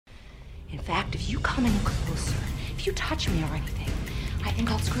In fact, if you come any closer, if you touch me or anything, I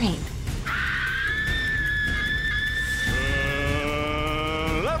think I'll scream.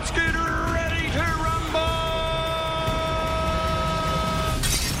 Let's get ready to rumble!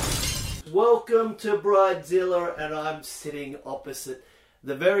 Welcome to Bridezilla, and I'm sitting opposite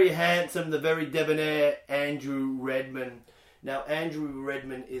the very handsome, the very debonair Andrew Redman. Now, Andrew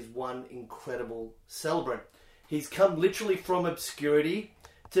Redman is one incredible celebrant. He's come literally from obscurity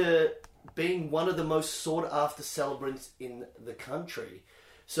to being one of the most sought-after celebrants in the country.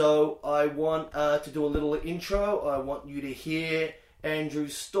 So I want to do a little intro. I want you to hear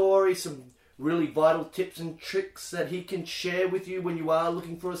Andrew's story, some really vital tips and tricks that he can share with you when you are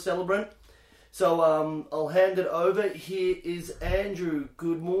looking for a celebrant. So I'll hand it over. Here is Andrew.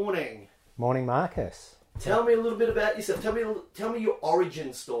 Good morning. Morning, Marcus. Tell me a little bit about yourself. Tell me your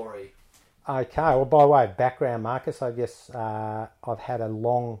origin story. Okay, well, by way of background, Marcus, I guess I've had a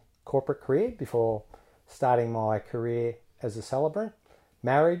long corporate career before starting my career as a celebrant.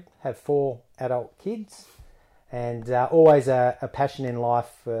 Married, have 4 adult kids, and always a passion in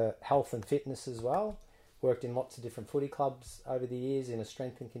life for health and fitness as well. Worked in lots of different footy clubs over the years in a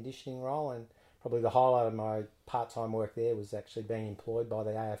strength and conditioning role, and probably the highlight of my part-time work there was actually being employed by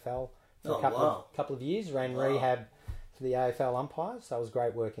the AFL for a couple of years. Ran rehab for the AFL umpires, so it was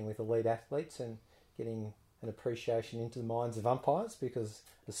great working with elite athletes and getting an appreciation into the minds of umpires, because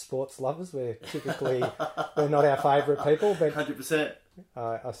as sports lovers, we're not our favourite people, but 100%.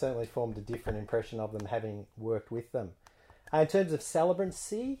 I certainly formed a different impression of them having worked with them. In terms of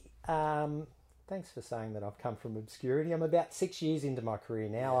celebrancy, thanks for saying that I've come from obscurity. I'm about 6 years into my career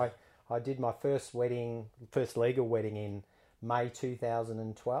now. I did my first legal wedding in May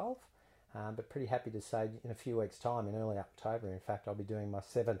 2012, but pretty happy to say in a few weeks' time, in early October, in fact, I'll be doing my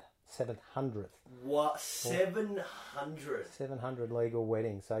 700th. What? 700? 700 legal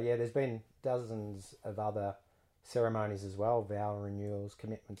weddings. So yeah, there's been dozens of other ceremonies as well, vow renewals,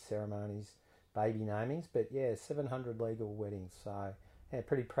 commitment ceremonies, baby namings, but yeah, 700 legal weddings. So yeah,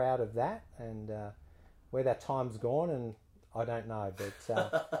 pretty proud of that, and where that time's gone, and I don't know,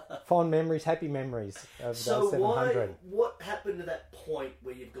 but fond memories, happy memories of those 700. What happened to that point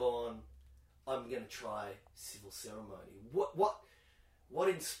where you've gone, I'm going to try civil ceremony? What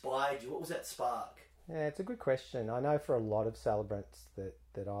inspired you? What was that spark? Yeah, it's a good question. I know for a lot of celebrants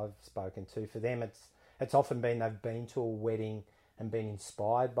that I've spoken to, for them it's often been they've been to a wedding and been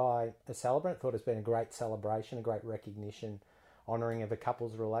inspired by a celebrant, thought it's been a great celebration, a great recognition, honouring of a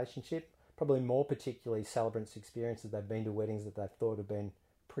couple's relationship. Probably more particularly celebrants' experiences, they've been to weddings that they've thought have been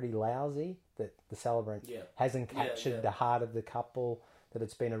pretty lousy, that the celebrant hasn't captured the heart of the couple, that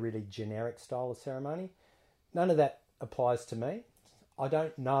it's been a really generic style of ceremony. None of that applies to me. I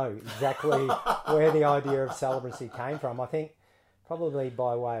don't know exactly where the idea of celebrancy came from. I think probably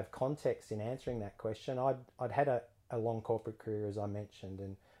by way of context in answering that question, I'd had a long corporate career, as I mentioned,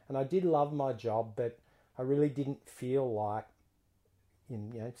 and I did love my job, but I really didn't feel like,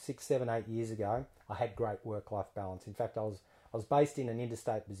 6, 7, 8 years ago, I had great work-life balance. In fact, I was based in an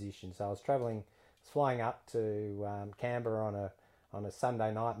interstate position, so I was flying up to Canberra on a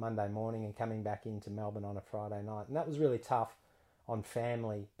Sunday night, Monday morning, and coming back into Melbourne on a Friday night, and that was really tough on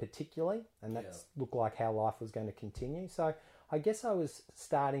family particularly, and that looked like how life was going to continue. So I guess I was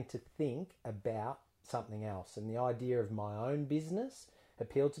starting to think about something else, and the idea of my own business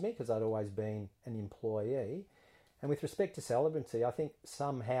appealed to me because I'd always been an employee. And with respect to celebrancy, I think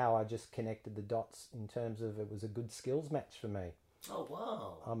somehow I just connected the dots in terms of it was a good skills match for me. Oh,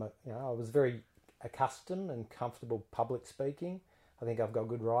 wow. I was very accustomed and comfortable public speaking. I think I've got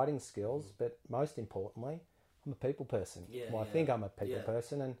good writing skills, but most importantly, I'm a people person. I think I'm a people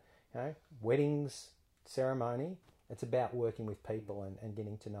person, and weddings, ceremony, it's about working with people and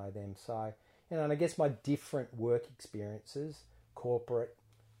getting to know them. So, and I guess my different work experiences, corporate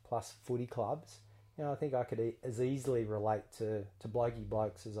plus footy clubs, I think I could as easily relate to blokey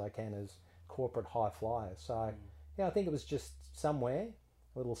blokes as I can as corporate high flyers. So, I think it was just somewhere,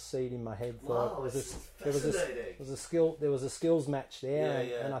 a little seed in my head. Wow, there was a skills match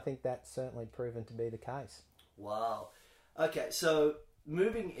there, and I think that's certainly proven to be the case. Wow. Okay, so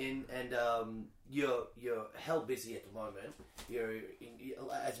moving in, and you're hell busy at the moment.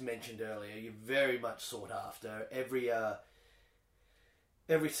 As mentioned earlier, you're very much sought after.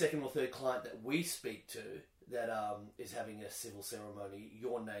 Every second or third client that we speak to that is having a civil ceremony,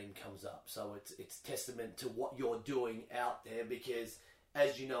 your name comes up. So it's testament to what you're doing out there, because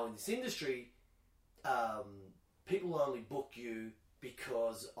as you know, in this industry, people only book you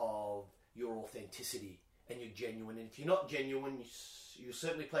because of your authenticity and you're genuine. And if you're not genuine, you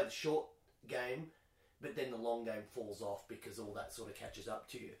certainly play the short game, but then the long game falls off because all that sort of catches up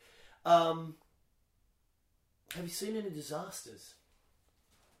to you. Have you seen any disasters?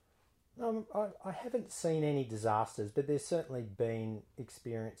 I haven't seen any disasters, but there's certainly been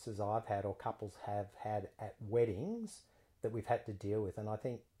experiences I've had or couples have had at weddings that we've had to deal with. And I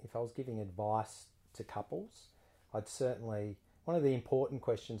think if I was giving advice to couples, I'd certainly, one of the important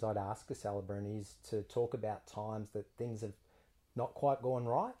questions I'd ask a celebrant is to talk about times that things have not quite gone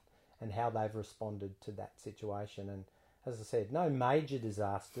right and how they've responded to that situation. And as I said, no major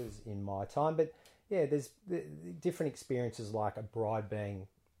disasters in my time, but yeah, there's different experiences like a bride being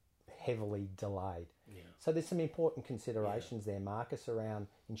heavily delayed. Yeah. So there's some important considerations there, Marcus, around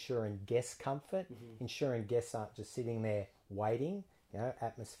ensuring guest comfort, ensuring guests aren't just sitting there waiting,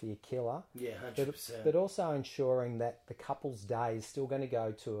 atmosphere killer. Yeah, 100%. But also ensuring that the couple's day is still going to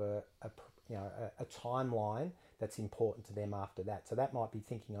go to a timeline that's important to them after that. So that might be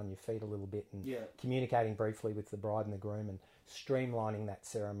thinking on your feet a little bit and communicating briefly with the bride and the groom and streamlining that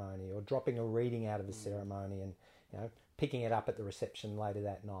ceremony, or dropping a reading out of a ceremony and picking it up at the reception later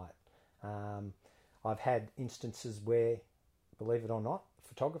that night. I've had instances where, believe it or not, a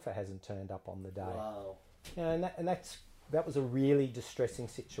photographer hasn't turned up on the day. Wow. That was a really distressing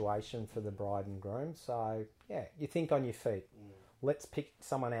situation for the bride and groom. So yeah, you think on your feet. Let's pick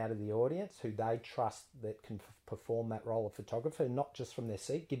someone out of the audience who they trust that can perform that role of photographer, not just from their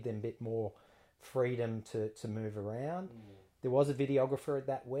seat, give them a bit more freedom to move around. There was a videographer at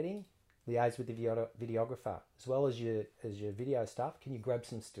that wedding. Liaise with the videographer as well as your video stuff. Can you grab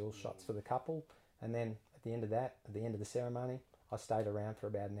some still shots for the couple? And then at the end of the ceremony, I stayed around for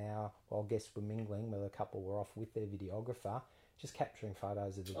about an hour while guests were mingling, where the couple were off with their videographer, just capturing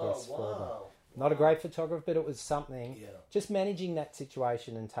photos of the guests for them. Not a great photographer, but it was something. Yeah. Just managing that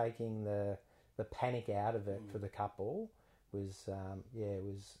situation and taking the panic out of it for the couple was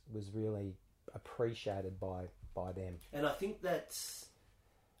really appreciated by them. And I think that's,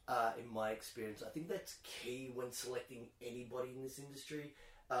 in my experience, I think that's key when selecting anybody in this industry.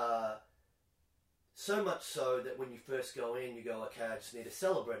 So much so that when you first go in, you go, okay, I just need a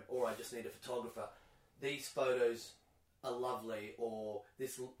celebrant, or I just need a photographer. These photos are lovely, or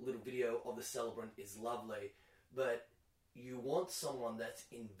this little video of the celebrant is lovely, but you want someone that's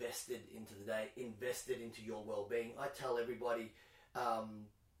invested into the day, invested into your well-being. I tell everybody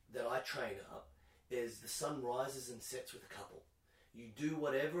that I train up is the sun rises and sets with a couple. You do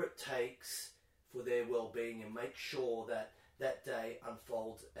whatever it takes for their well-being and make sure that that day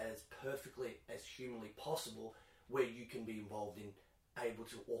unfolds as perfectly as humanly possible, where you can be involved in, able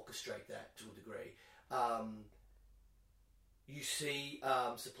to orchestrate that to a degree. You see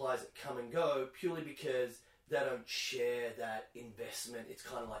suppliers that come and go purely because they don't share that investment. It's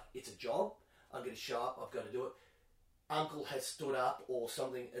kind of like, it's a job. I'm going to show up. I've got to do it. Uncle has stood up, or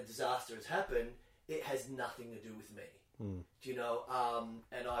something, a disaster has happened. It has nothing to do with me. Do you know?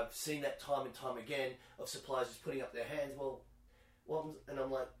 And I've seen that time and time again of suppliers just putting up their hands. And I'm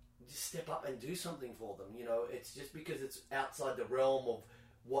like, just step up and do something for them. It's just because it's outside the realm of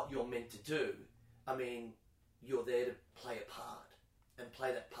what you're meant to do. I mean, you're there to play a part and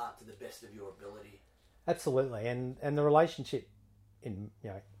play that part to the best of your ability. Absolutely, and the relationship,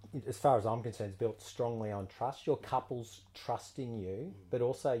 as far as I'm concerned, is built strongly on trust. Your couple's trusting you, but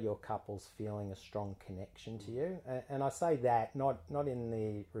also your couple's feeling a strong connection to you. And I say that not in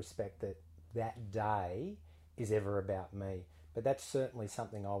the respect that day is ever about me, but that's certainly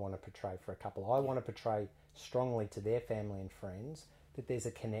something I want to portray for a couple. I want to portray strongly to their family and friends that there's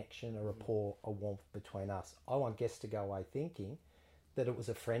a connection, a rapport, a warmth between us. I want guests to go away thinking that it was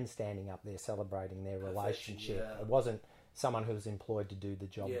a friend standing up there celebrating their relationship. Yeah. It wasn't someone who was employed to do the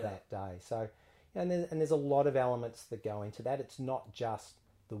job that day. So, and there's a lot of elements that go into that. It's not just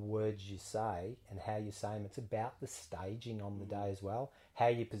the words you say and how you say them. It's about the staging on the day as well, how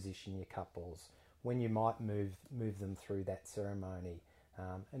you position your couples, when you might move them through that ceremony.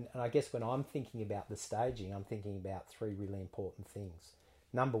 And I guess when I'm thinking about the staging, I'm thinking about three really important things.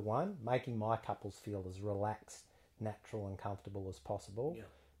 Number one, making my couples feel as relaxed, natural and comfortable as possible. Yeah.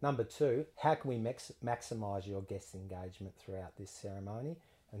 Number two, how can we maximise your guest engagement throughout this ceremony?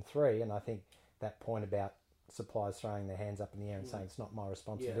 And three, and I think that point about suppliers throwing their hands up in the air and saying it's not my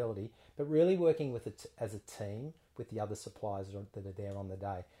responsibility, but really working with it as a team with the other suppliers that are there on the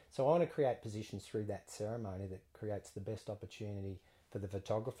day. So I want to create positions through that ceremony that creates the best opportunity for the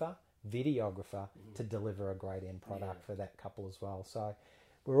photographer, videographer to deliver a great end product for that couple as well. So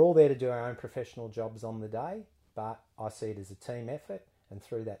we're all there to do our own professional jobs on the day, but I see it as a team effort, and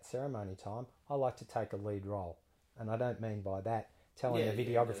through that ceremony time, I like to take a lead role. And I don't mean by that telling the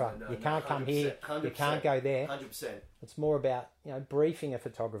videographer, no, you can't come here, 100%, you can't go there. 100%. It's more about, briefing a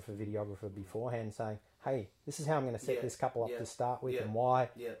photographer, videographer beforehand, saying, hey, this is how I'm going to set this couple up to start with and why.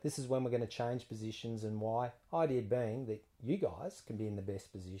 Yeah. This is when we're going to change positions and why. Idea being that you guys can be in the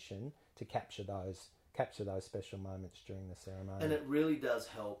best position to capture those special moments during the ceremony. And it really does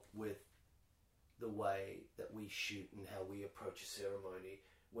help with the way that we shoot and how we approach a ceremony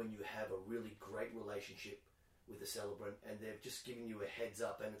when you have a really great relationship with the celebrant and they've just given you a heads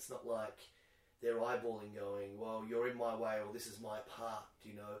up, and it's not like they're eyeballing going, well, you're in my way or this is my part,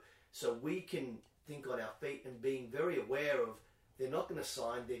 So we can think on our feet and being very aware of they're not going to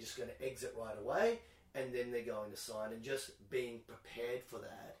sign, they're just going to exit right away and then they're going to sign, and just being prepared for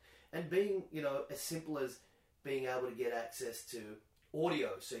that. And being, as simple as being able to get access to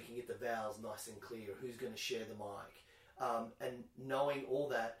audio so you can get the vowels nice and clear, who's going to share the mic, and knowing all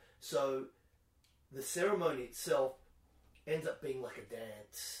that. So the ceremony itself ends up being like a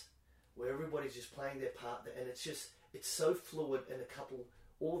dance where everybody's just playing their part, and it's so fluid, and a couple,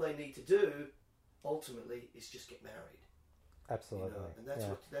 all they need to do ultimately is just get married. Absolutely. And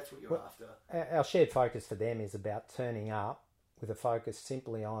that's what you're after. Our shared focus for them is about turning up with a focus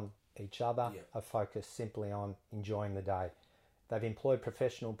simply on each other, a focus simply on enjoying the day. They've employed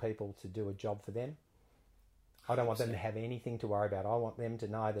professional people to do a job for them. I don't want them to have anything to worry about. I want them to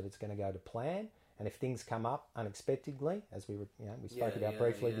know that it's going to go to plan. And if things come up unexpectedly, as we spoke about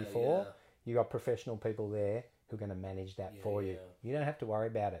briefly before, you got professional people there who are going to manage that for you. You don't have to worry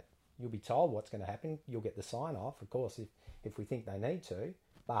about it. You'll be told what's going to happen. You'll get the sign off, of course, if we think they need to.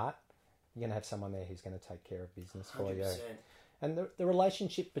 But you're going to have someone there who's going to take care of business for 100%. You. And the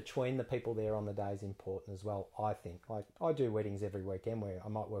relationship between the people there on the day is important as well, I think. Like, I do weddings every weekend where I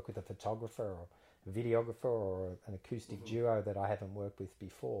might work with a photographer or a videographer or an acoustic duo that I haven't worked with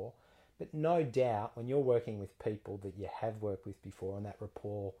before. But no doubt, when you're working with people that you have worked with before and that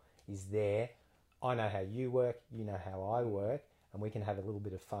rapport is there, I know how you work, you know how I work, and we can have a little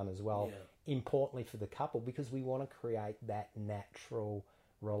bit of fun as well. Yeah. Importantly for the couple, because we want to create that natural,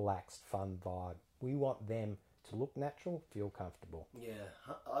 relaxed, fun vibe. We want them to look natural, feel comfortable. Yeah,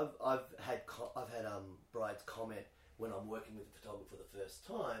 I've had brides comment when I'm working with a photographer for the first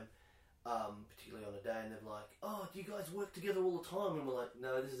time, particularly on a day, and they're like, "Oh, do you guys work together all the time?" And we're like,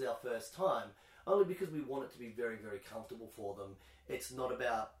 "No, this is our first time." Only because we want it to be very, very comfortable for them. It's not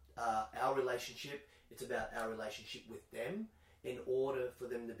about our relationship; it's about our relationship with them. In order for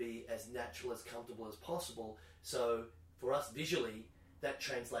them to be as natural, as comfortable as possible. So for us visually, that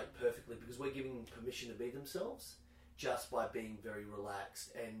translates perfectly because we're giving them permission to be themselves just by being very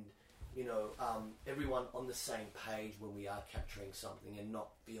relaxed and, everyone on the same page when we are capturing something and not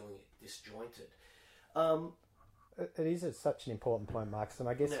feeling it disjointed. It is such an important point, Marcus, and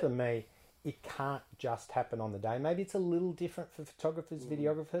I guess for me, it can't just happen on the day. Maybe it's a little different for photographers,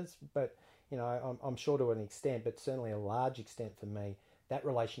 videographers, but I'm sure to an extent, but certainly a large extent for me, that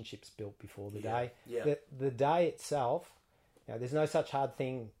relationship's built before the day. Yeah. The day itself, there's no such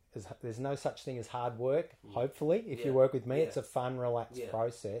thing as hard work. Hopefully, if you work with me, it's a fun, relaxed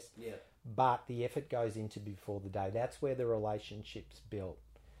process. Yeah. But the effort goes into before the day. That's where the relationship's built.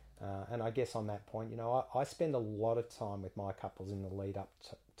 And I guess on that point, I spend a lot of time with my couples in the lead up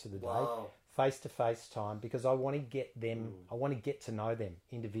to the day, face-to-face time, because I want to get them. I want to get to know them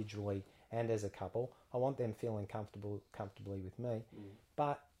individually and as a couple. I want them feeling comfortably with me.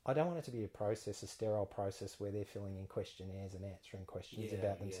 But I don't want it to be a sterile process where they're filling in questionnaires and answering questions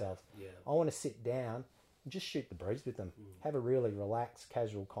about themselves. Yeah. I want to sit down and just shoot the breeze with them. Have a really relaxed,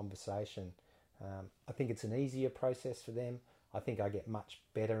 casual conversation. I think it's an easier process for them. I think I get much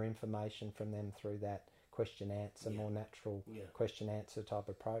better information from them through that question-answer, more natural question-answer type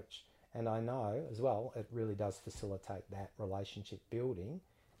approach. And I know, as well, it really does facilitate that relationship building.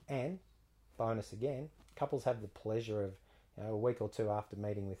 And, bonus again, couples have the pleasure of, a week or two after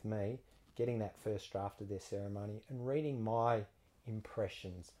meeting with me, getting that first draft of their ceremony and reading my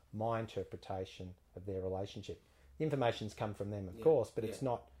impressions, my interpretation of their relationship. The information's come from them, of course, but it's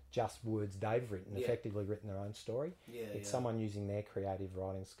not just words they've written, effectively written their own story. It's someone using their creative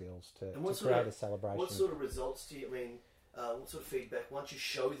writing skills to create a celebration. What sort of results do you, what sort of feedback, once you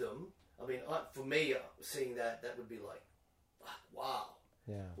show them, for me, seeing that would be like, wow.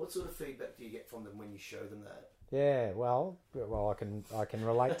 Yeah. What sort of feedback do you get from them when you show them that? Yeah, well, I can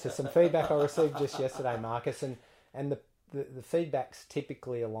relate to some feedback I received just yesterday, Marcus, and the feedback's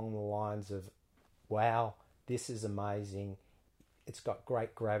typically along the lines of, wow, this is amazing. It's got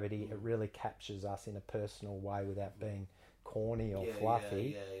great gravity. It really captures us in a personal way without being corny or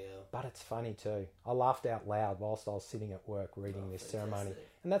fluffy. But it's funny too. I laughed out loud whilst I was sitting at work reading this ceremony.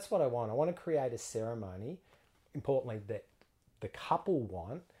 And that's what I want. I want to create a ceremony, importantly, that the couple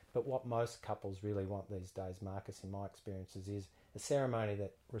want, but what most couples really want these days, Marcus, in my experiences, is a ceremony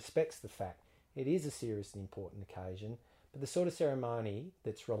that respects the fact it is a serious and important occasion, but the sort of ceremony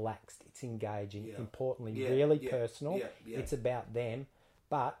that's relaxed, it's engaging, importantly, really personal. It's about them,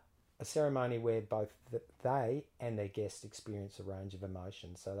 but a ceremony where both they and their guests experience a range of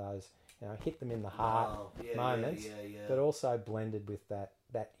emotions. So those, hit them in the heart moments, but also blended with that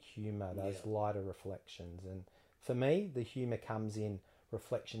humour, those lighter reflections. And for me, the humour comes in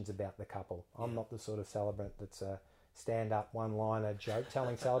reflections about the couple. I'm not the sort of celebrant that's a stand-up one-liner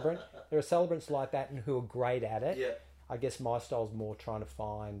joke-telling celebrant. There are celebrants like that and who are great at it. Yeah. I guess my style's more trying to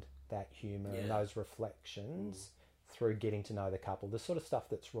find that humour and those reflections through getting to know the couple, the sort of stuff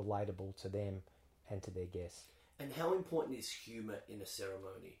that's relatable to them and to their guests. And how important is humour in a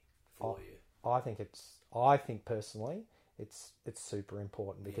ceremony for you? I think personally, it's super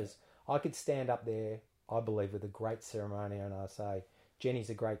important because I could stand up there, I believe, with a great ceremony and I say, Jenny's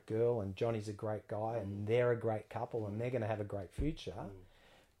a great girl and Johnny's a great guy and they're a great couple and they're going to have a great future.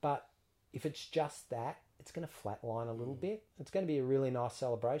 But if it's just that, it's going to flatline a little bit. It's going to be a really nice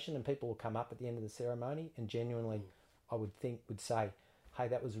celebration and people will come up at the end of the ceremony and genuinely, I would say, hey,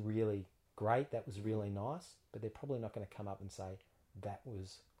 that was really great, that was really nice, but they're probably not going to come up and say, that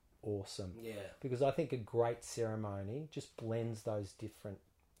was awesome. Yeah. Because I think a great ceremony just blends those different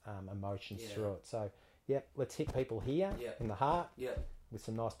emotions through it. So, let's hit people here in the heart with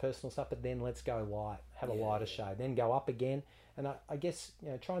some nice personal stuff, but then let's go light, have a lighter shade, then go up again. And I guess,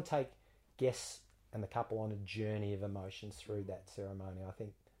 try and take guests and the couple on a journey of emotions through that ceremony. I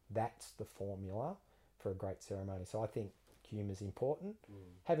think that's the formula for a great ceremony. So I think humour is important.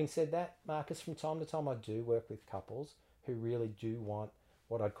 Having said that, Marcus, from time to time I do work with couples who really do want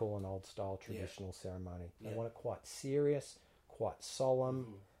what I'd call an old style traditional ceremony. They want it quite serious, quite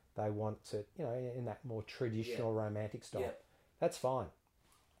solemn. They want to, in that more traditional romantic style. That's fine.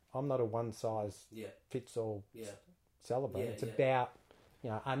 I'm not a one size fits all celebrant. It's about,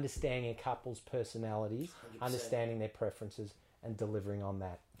 understanding a couple's personalities, 100%. understanding their preferences and delivering on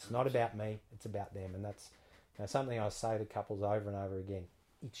that. It's 100%. Not about me, it's about them. And that's something I say to couples over and over again.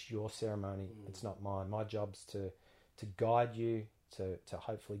 It's your ceremony, it's not mine. My job's to guide you, to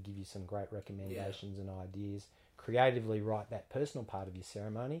hopefully give you some great recommendations and ideas, creatively write that personal part of your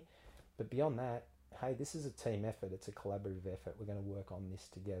ceremony. But beyond that, hey, this is a team effort. It's a collaborative effort. We're going to work on this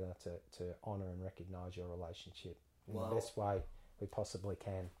together to honour and recognise your relationship in the best way we possibly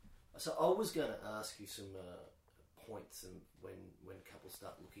can. So I was going to ask you some points and when couples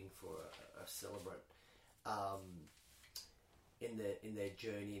start looking for a celebrant in their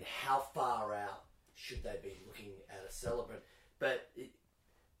journey and how far out should they be looking at a celebrant. But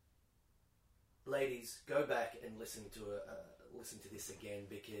ladies, go back and listen to this again,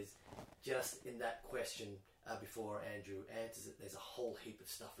 because just in that question before Andrew answers it, there's a whole heap of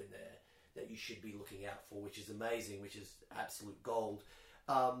stuff in there that you should be looking out for, which is amazing, which is absolute gold.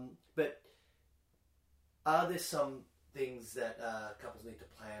 But are there some things that couples need to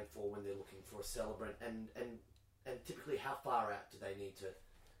plan for when they're looking for a celebrant, and typically how far out do they need to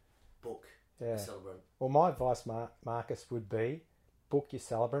book a celebrant? Well, my advice, Marcus, would be book your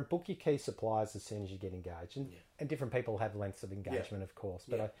celebrant, book your key suppliers as soon as you get engaged. And different people have lengths of engagement, of course.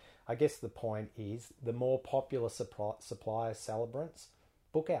 But I guess the point is the more popular supplier celebrants,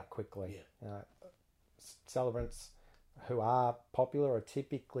 book out quickly. Celebrants who are popular are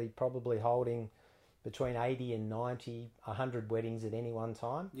typically probably holding between 80 and 90, 100 weddings at any one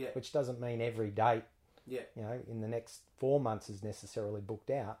time, which doesn't mean every date, in the next 4 months is necessarily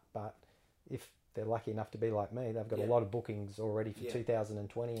booked out. But if they're lucky enough to be like me, they've got a lot of bookings already for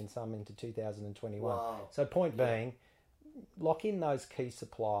 2020 and some into 2021. Wow. So point being, lock in those key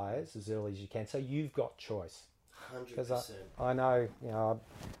suppliers as early as you can so you've got choice. 100%. Because I know,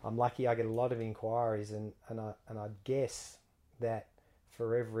 I'm lucky I get a lot of inquiries and I guess that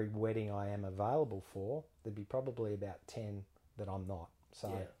for every wedding I am available for, there'd be probably about 10 that I'm not. So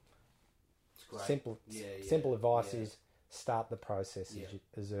it's great. Simple advice is start the process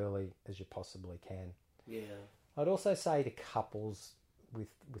as early as you possibly can. Yeah. I'd also say to couples with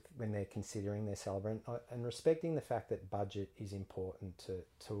when they're considering their celebrant and respecting the fact that budget is important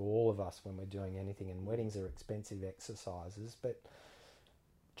to all of us when we're doing anything, and weddings are expensive exercises, but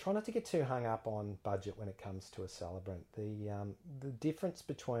try not to get too hung up on budget when it comes to a celebrant. The difference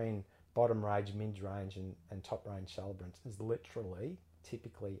between bottom range, mid range and top range celebrants is literally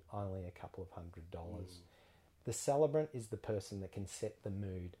typically only a couple of $100. The celebrant is the person that can set the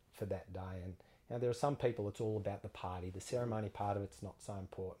mood for that day. And there are some people, it's all about the party. The ceremony part of it's not so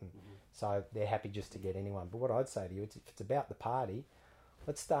important. So they're happy just to get anyone. But what I'd say to you, if it's about the party,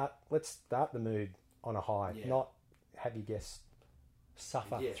 let's start the mood on a high, not have your guests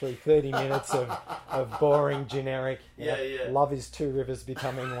suffer Yeah. through 30 minutes of boring, generic. Yeah. Love is two rivers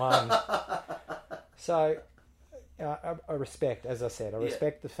becoming one. So I respect, as I said, I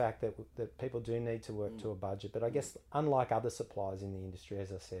respect the fact that people do need to work to a budget. But I guess, unlike other suppliers in the industry,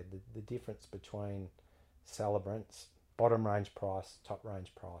 as I said, the difference between celebrants, bottom range price, top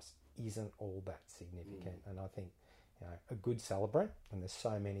range price, isn't all that significant. And I think a good celebrant, and there's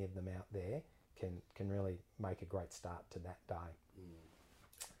so many of them out there, can really make a great start to that day.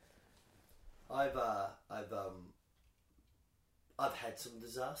 I've had some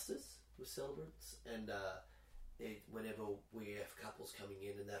disasters with celebrants, and whenever we have couples coming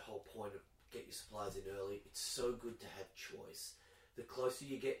in, and that whole point of get your suppliers in early, it's so good to have choice. The closer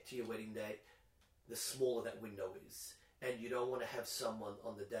you get to your wedding date, the smaller that window is, and you don't want to have someone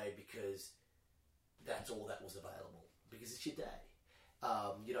on the day because that's all that was available, because it's your day.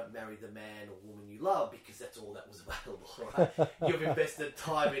 You don't marry the man or woman you love because that's all that was available, right? You've invested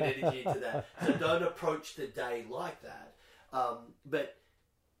time and energy into that. So don't approach the day like that. But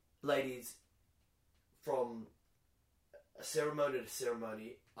ladies, from a ceremony to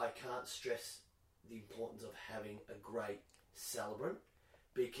ceremony, I can't stress the importance of having a great celebrant,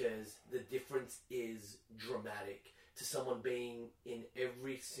 because the difference is dramatic. To someone being in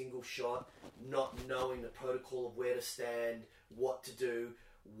every single shot, not knowing the protocol of where to stand, what to do,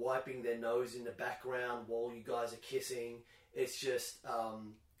 wiping their nose in the background while you guys are kissing. It's just,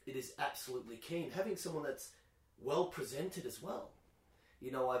 it is absolutely key. And having someone that's well presented as well.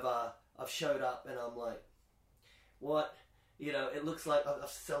 I've showed up and I'm like, what? It looks like a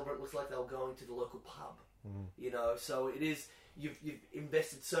celebrant looks like they were going to the local pub. So it is. You've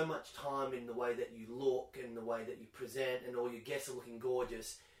invested so much time in the way that you look and the way that you present, and all your guests are looking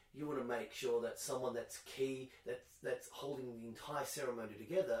gorgeous. You want to make sure that someone that's key, that's holding the entire ceremony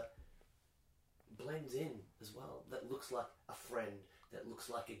together, blends in as well. That looks like a friend, that looks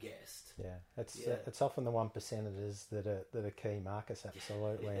like a guest. Yeah, it's often the 1%ers that are key, Marcus.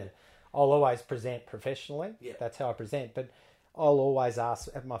 Absolutely. And I'll always present professionally. Yeah. That's how I present. But I'll always ask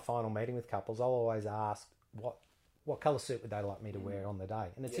at my final meeting with couples. I'll always ask what colour suit would they like me to wear on the day.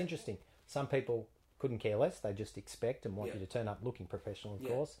 And it's interesting. Some people couldn't care less. They just expect and want you to turn up looking professional, of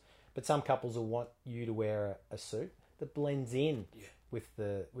course. But some couples will want you to wear a suit that blends in with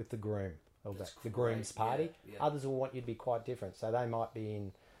the groom or the groom's party. Others will want you to be quite different. So they might be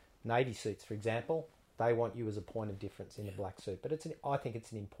in navy suits, for example. They want you as a point of difference in a black suit. But I think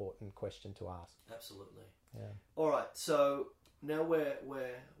it's an important question to ask. Absolutely. Yeah. All right. So now we're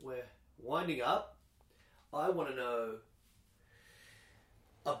winding up. I want to know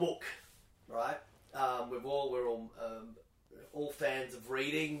a book, right? We're all fans of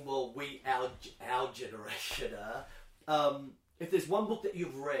reading. Well, our generation are. If there's one book that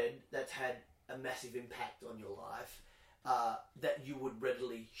you've read that's had a massive impact on your life, that you would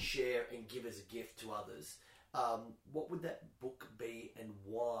readily share and give as a gift to others, what would that book be and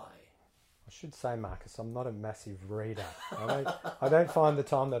why? I should say, Marcus, I'm not a massive reader. I don't find the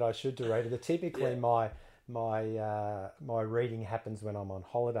time that I should to read it. Typically, my reading happens when I'm on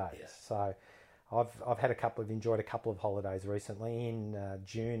holidays. Yeah. So I've enjoyed a couple of holidays recently. In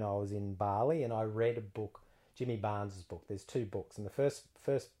June, I was in Bali and I read a book, Jimmy Barnes' book. There's two books, and the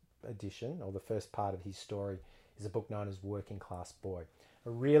first edition, or the first part of his story, is a book known as Working Class Boy. A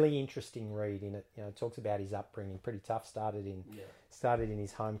really interesting read. In it, it talks about his upbringing. Pretty tough. Started in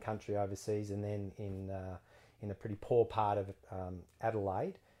his home country overseas, and then in a pretty poor part of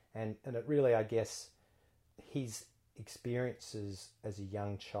Adelaide. And it really, I guess, his experiences as a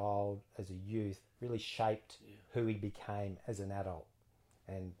young child, as a youth, really shaped who he became as an adult,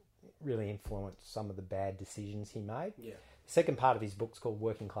 and really influenced some of the bad decisions he made. Yeah. The second part of his book's called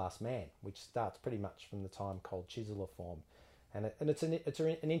Working Class Man, which starts pretty much from the time Cold Chisel formed. And it's an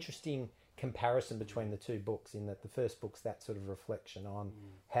interesting comparison between the two books, in that the first book's that sort of reflection on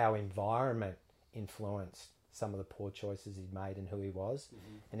how environment influenced some of the poor choices he'd made and who he was.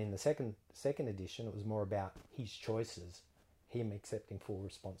 And in the second edition, it was more about his choices, him accepting full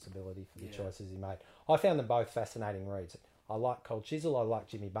responsibility for the choices he made. I found them both fascinating reads. I like Cold Chisel, I like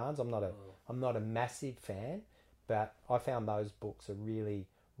Jimmy Barnes. I'm not a massive fan, but I found those books a really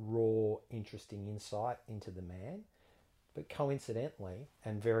raw, interesting insight into the man. But coincidentally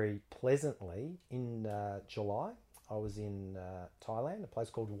and very pleasantly, in July, I was in Thailand, a place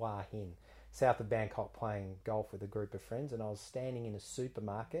called Hua Hin, south of Bangkok, playing golf with a group of friends, and I was standing in a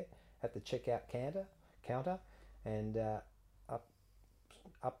supermarket at the checkout counter, and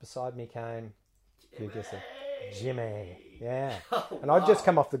up beside me came, you guess it, Jimmy. Yeah. Oh, And I'd just wow.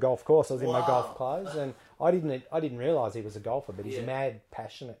 come off the golf course. I was in my Wow. golf clothes, and I didn't realise he was a golfer, but he's Yeah. a mad,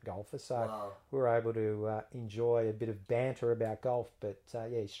 passionate golfer. So Wow. we were able to enjoy a bit of banter about golf. But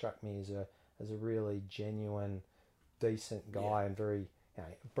he struck me as a really genuine, decent guy, and very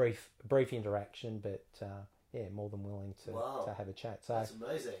brief interaction, but more than willing to have a chat. So That's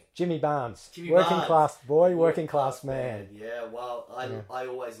amazing. Jimmy Barnes, Jimmy working Barnes. class boy, working class man. Yeah, well, I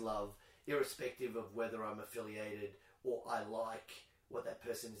always love, irrespective of whether I'm affiliated or I like what that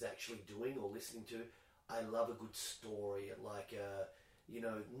person is actually doing or listening to, I love a good story, like,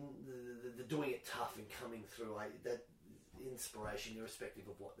 the doing it tough and coming through. That inspiration, irrespective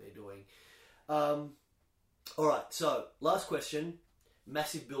of what they're doing. All right, so last question.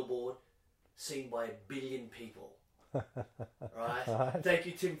 Massive billboard, seen by 1 billion people. Right? Thank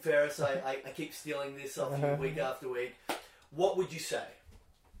you, Tim Ferriss. I keep stealing this off you week after week. What would you say?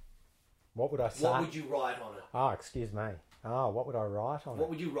 What would I say? What would you write on it? Oh, excuse me. Oh, what would I write on it? What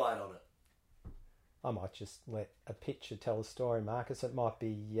would you write on it? I might just let a picture tell a story, Marcus. It might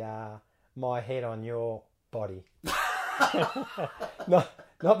be my head on your body.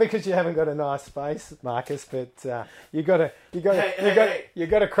 Not because you haven't got a nice face, Marcus, but you got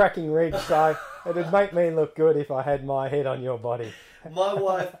a cracking rig, so it'd make me look good if I had my head on your body. My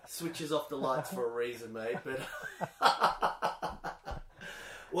wife switches off the lights for a reason, mate. But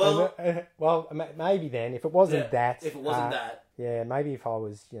well, maybe then if it wasn't that. If it wasn't that, yeah, maybe if I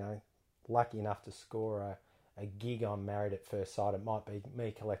was, lucky enough to score a gig on Married at First Sight, it might be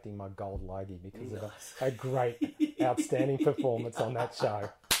me collecting my gold logie because of a great, outstanding performance on that show.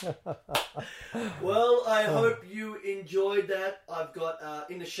 Well, I hope you enjoyed that. I've got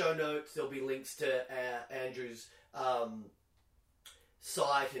in the show notes there'll be links to Andrew's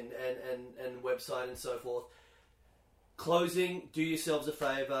site and website and so forth. Closing, do yourselves a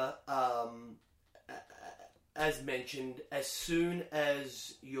favour. As mentioned, as soon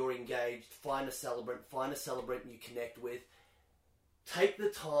as you're engaged, find a celebrant you connect with. Take the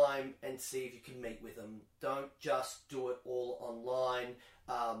time and see if you can meet with them. Don't just do it all online.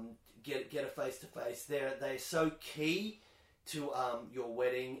 Get a face-to-face. They're so key to your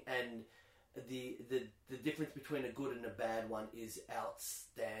wedding, and the difference between a good and a bad one is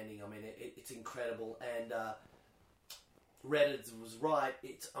outstanding. I mean, it's incredible. And Reddit was right.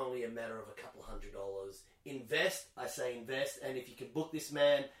 It's only a matter of a couple $100. Invest. I say invest. And if you can book this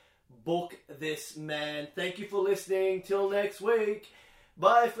man, book this man. Thank you for listening. Till next week.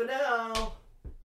 Bye for now.